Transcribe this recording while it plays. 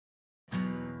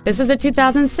This is a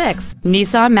 2006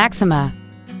 Nissan Maxima.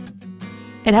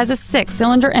 It has a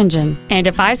 6-cylinder engine and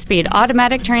a 5-speed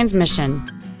automatic transmission.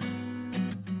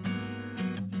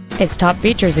 Its top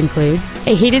features include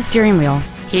a heated steering wheel,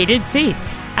 heated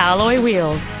seats, alloy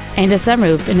wheels, and a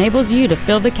sunroof enables you to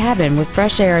fill the cabin with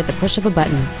fresh air at the push of a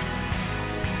button.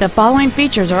 The following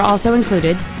features are also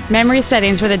included: memory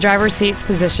settings for the driver's seat's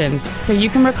positions, so you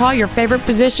can recall your favorite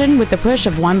position with the push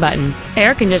of one button,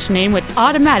 air conditioning with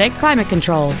automatic climate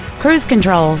control, cruise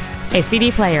control, a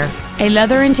CD player, a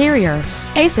leather interior,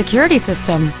 a security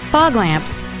system, fog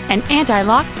lamps, an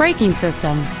anti-lock braking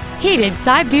system, heated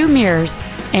side view mirrors,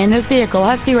 and this vehicle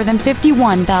has fewer than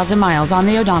 51,000 miles on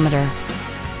the odometer.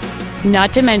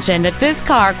 Not to mention that this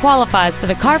car qualifies for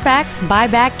the Carfax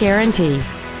buyback guarantee.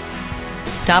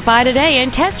 Stop by today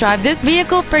and test drive this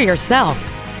vehicle for yourself.